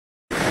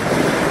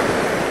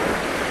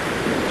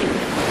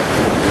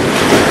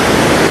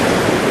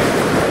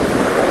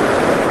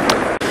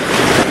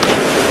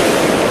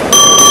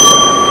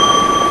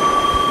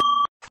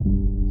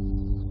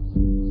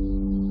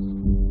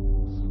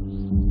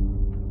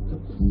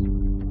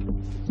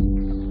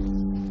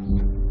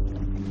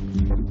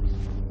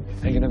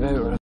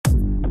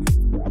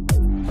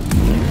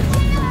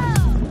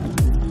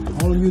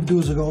do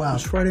is to go out.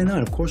 It's Friday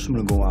night. Of course I'm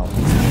gonna go out.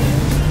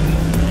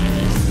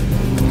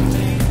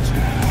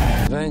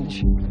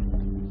 Revenge.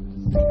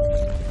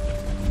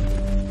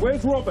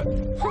 Where's Robert?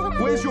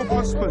 Where's your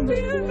husband?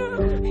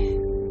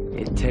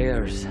 It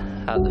tears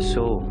at the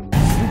soul.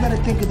 You gotta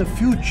think of the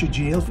future,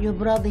 Jill. Your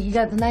brother, you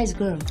got a nice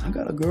girl. I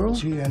got a girl.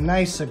 She a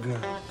nicer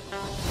girl.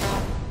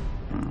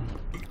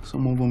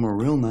 Some of them are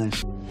real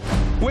nice.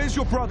 Where's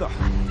your brother?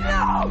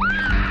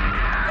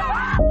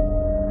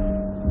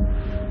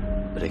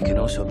 But it can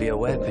also be a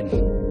weapon.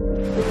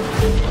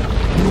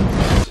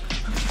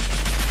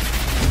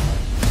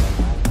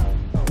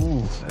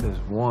 Ooh, that is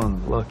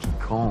one lucky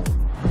comb.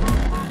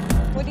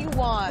 What do you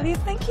want? What do you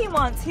think he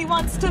wants? He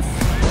wants to...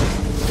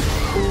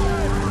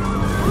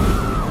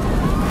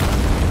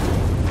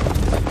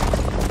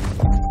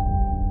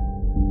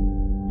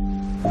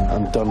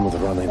 I'm done with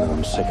running and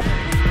I'm sick of it.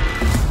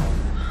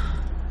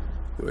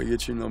 Do I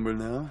get your number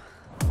now?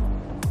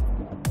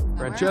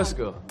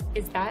 Francesca.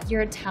 Is that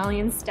your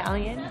Italian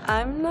stallion?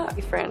 I'm not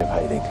your friend.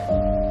 Hiding.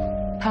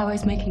 Power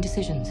is making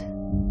decisions.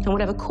 And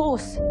whatever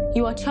course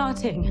you are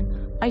charting,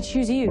 I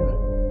choose you.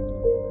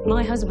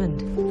 My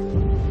husband.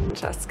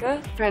 Francesca?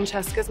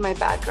 Francesca's my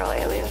bad girl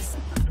alias.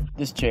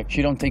 This chick,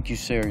 she don't think you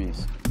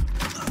serious.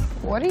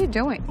 What are you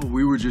doing?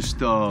 We were just,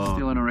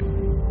 stealing her.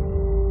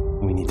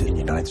 We need to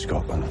unite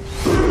Scotland.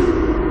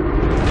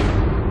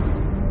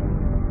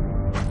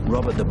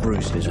 Robert the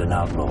Bruce is an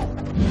outlaw.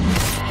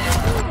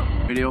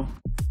 Video?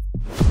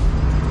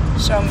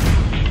 Show me.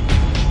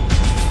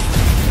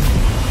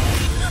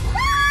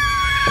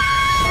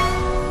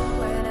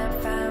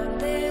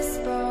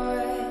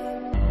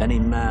 Any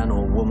man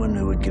or woman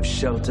who would give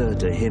shelter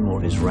to him or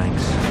his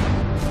ranks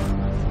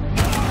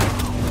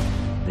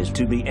is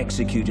to be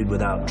executed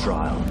without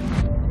trial.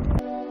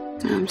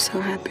 I'm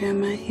so happy I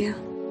met you.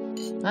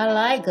 I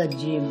like her,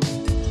 Jim.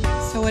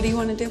 So what do you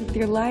want to do with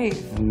your life?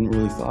 I hadn't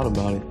really thought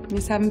about it. You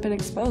just haven't been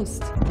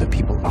exposed. The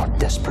people are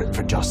desperate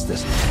for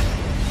justice.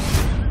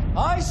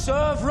 I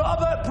serve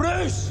Robert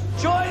Bruce!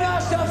 Join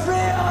us to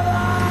free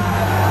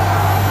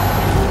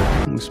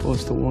I'm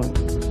supposed to what?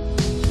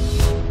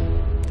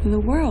 The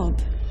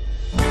world.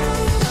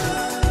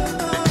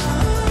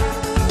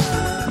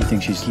 You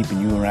think she's keeping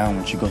you around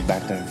when she goes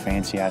back to her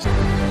fancy ass? I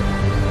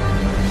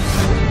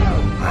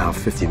have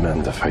 50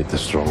 men to fight the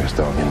strongest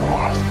dog in the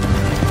world.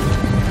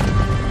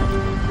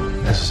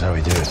 This is how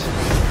we do it.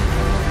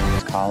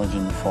 College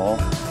in the fall.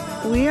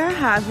 We are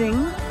having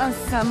a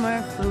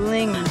summer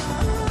fling.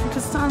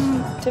 Just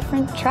on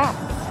different tracks.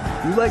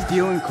 You like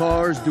dealing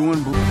cars,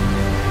 doing...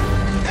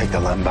 Take the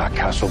land back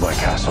castle by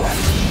castle.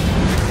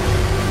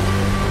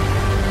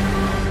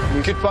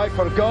 We could fight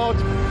for God.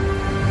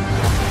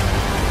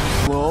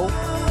 Well,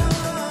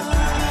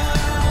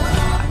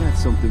 I got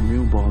something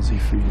real ballsy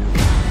for you.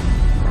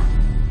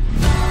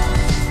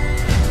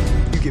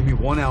 You give me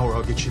 1 hour,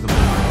 I'll get you the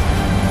money.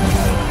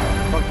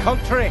 For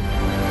country.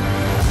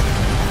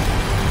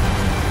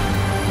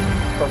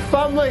 For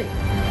family.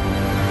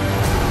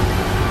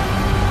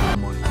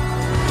 Money.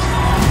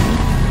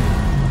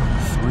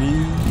 3,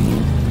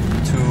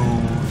 2,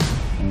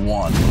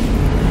 1.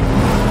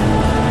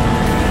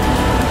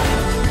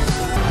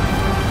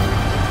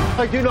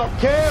 I do not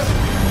care.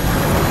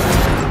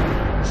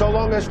 So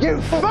long as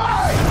you fight!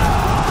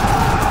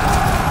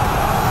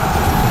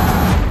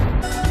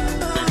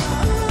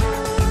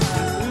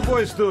 What are you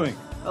boys doing?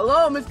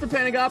 Hello, Mr.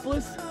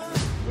 Panagopoulos.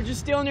 We're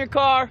just stealing your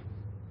car.